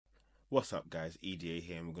What's up, guys? EDA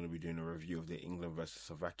here, and we're going to be doing a review of the England versus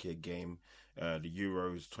Slovakia game, the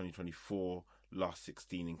Euros 2024 last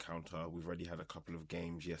 16 encounter. We've already had a couple of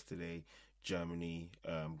games yesterday. Germany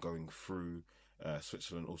going through,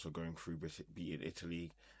 Switzerland also going through, beating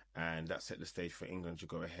Italy, and that set the stage for England to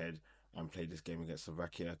go ahead and play this game against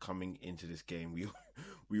Slovakia. Coming into this game, we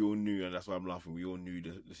we all knew, and that's why I'm laughing. We all knew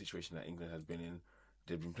the situation that England has been in.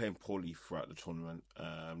 They've been playing poorly throughout the tournament,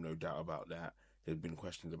 no doubt about that. There's been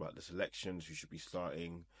questions about the selections, who should be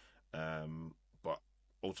starting, but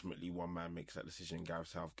ultimately one man makes that decision. Gareth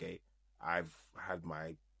Southgate. I've had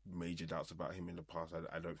my major doubts about him in the past.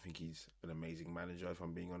 I don't think he's an amazing manager, if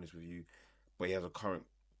I'm being honest with you, but he has a current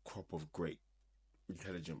crop of great,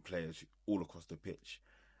 intelligent players all across the pitch,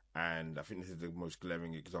 and I think this is the most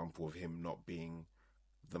glaring example of him not being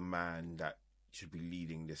the man that should be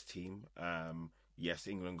leading this team. Yes,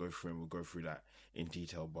 England go through and we'll go through that in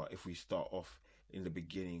detail. But if we start off in the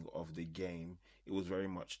beginning of the game, it was very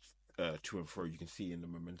much to and fro. You can see in the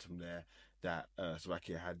momentum there that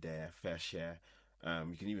Slovakia had their fair share.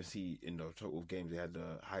 You can even see in the total of games they had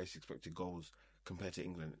the highest expected goals compared to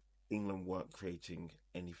England. England weren't creating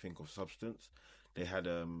anything of substance. They had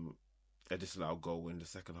a disallowed goal in the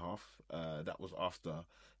second half. That was after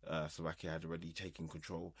Slovakia had already taken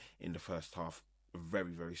control in the first half. A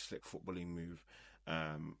very, very slick footballing move.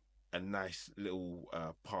 A nice little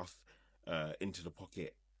pass into the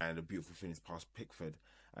pocket and a beautiful finish past Pickford.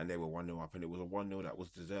 And they were 1-0 up. And it was a 1-0 that was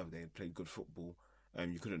deserved. They had played good football.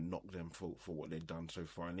 You couldn't knock them for what they'd done so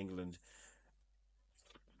far. In England,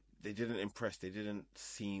 they didn't impress. They didn't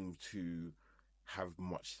seem to have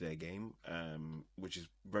much to their game, which is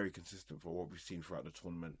very consistent for what we've seen throughout the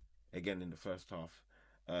tournament. Again, in the first half,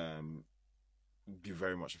 be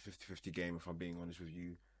very much a 50-50 game, if I'm being honest with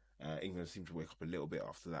you. England seemed to wake up a little bit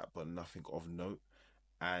after that, but nothing of note.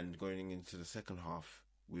 And going into the second half,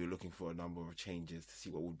 we were looking for a number of changes to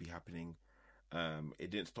see what would be happening.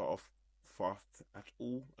 It didn't start off fast at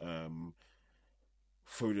all.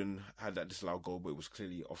 Foden had that disallowed goal, but it was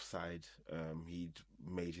clearly offside. He'd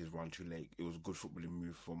made his run too late. It was a good footballing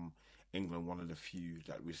move from England, one of the few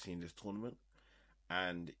that we've seen this tournament.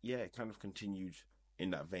 And yeah, it kind of continued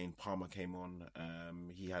in that vein. Palmer came on.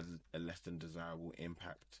 He had a less than desirable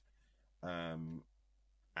impact. Um,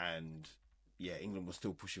 and yeah, England was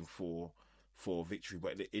still pushing for victory,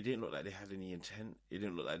 but it didn't look like they had any intent. It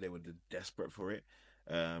didn't look like they were desperate for it.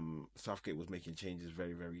 Southgate was making changes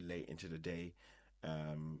very, very late into the day.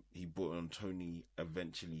 He brought on Tony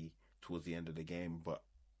eventually towards the end of the game, but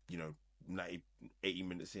you know, 90, 80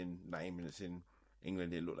 minutes in, 90 minutes in,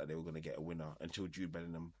 England didn't look like they were going to get a winner until Jude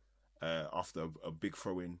Bellingham, after a big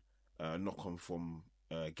throw in, knock on from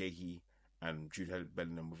Gahey, and Jude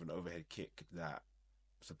Bellingham with an overhead kick that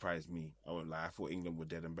surprised me. I won't lie, I thought England were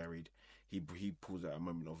dead and buried. He pulls out a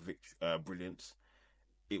moment of brilliance.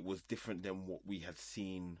 It was different than what we had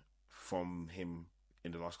seen from him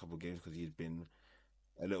in the last couple of games because he's been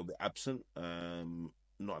a little bit absent,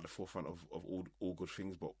 not at the forefront of all good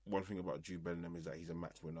things. But one thing about Jude Bellingham is that he's a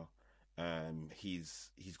match winner. He's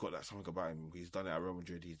got that something about him. He's done it at Real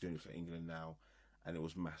Madrid. He's doing it for England now, and it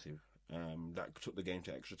was massive. That took the game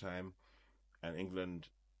to extra time, and England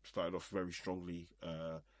started off very strongly.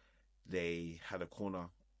 They had a corner,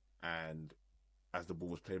 and as the ball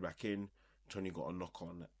was played back in, Tony got a knock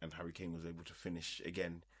on, and Harry Kane was able to finish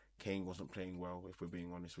again. Kane wasn't playing well, if we're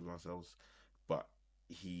being honest with ourselves, but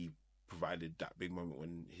he provided that big moment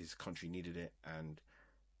when his country needed it. And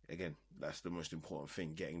again, that's the most important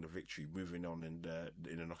thing: getting the victory, moving on in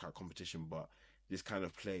the knockout competition. But this kind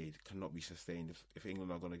of play cannot be sustained if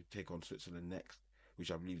England are going to take on Switzerland next,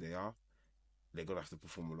 which I believe they are. They're going to have to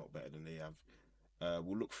perform a lot better than they have.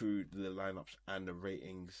 We'll look through the lineups and the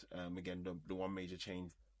ratings. Again, the one major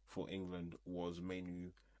change for England was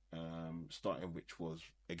Mainu starting, which was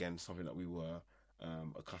again something that we were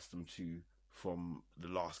accustomed to from the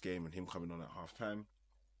last game, and him coming on at half time.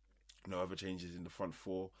 No other changes in the front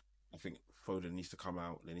four. I think Foden needs to come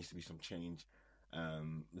out. There needs to be some change.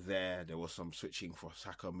 There was some switching for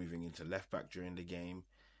Saka moving into left back during the game.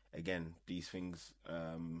 Again, these things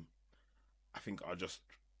I think are just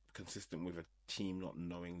consistent with a team not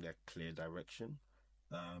knowing their clear direction.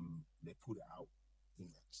 They pulled it out,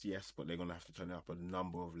 yes, but they're going to have to turn it up a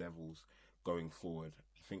number of levels going forward.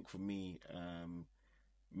 I think for me,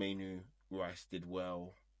 Mainu Rice did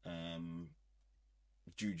well.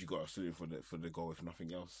 Jude, you got to salute for the goal, if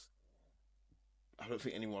nothing else. I don't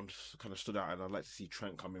think anyone kind of stood out, and I'd like to see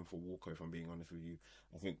Trent come in for Walker. If I'm being honest with you,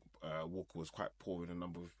 I think Walker was quite poor in a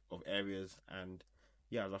number of areas, and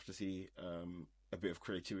yeah, I'd love to see a bit of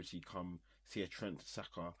creativity come. See a Trent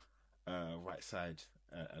Saka right side,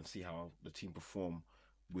 and see how the team perform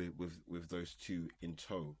with those two in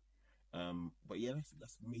tow. But yeah,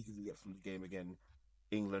 that's amazing to get from the game again.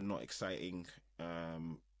 England not exciting,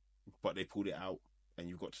 um, but they pulled it out, and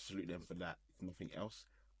you've got to salute them for that, if nothing else.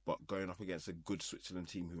 But going up against a good Switzerland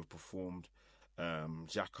team who have performed,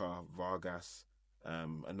 Xhaka, Vargas,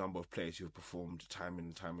 a number of players who have performed time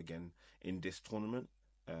and time again in this tournament,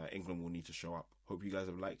 England will need to show up. Hope you guys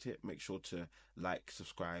have liked it. Make sure to like,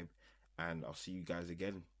 subscribe, and I'll see you guys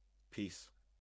again. Peace.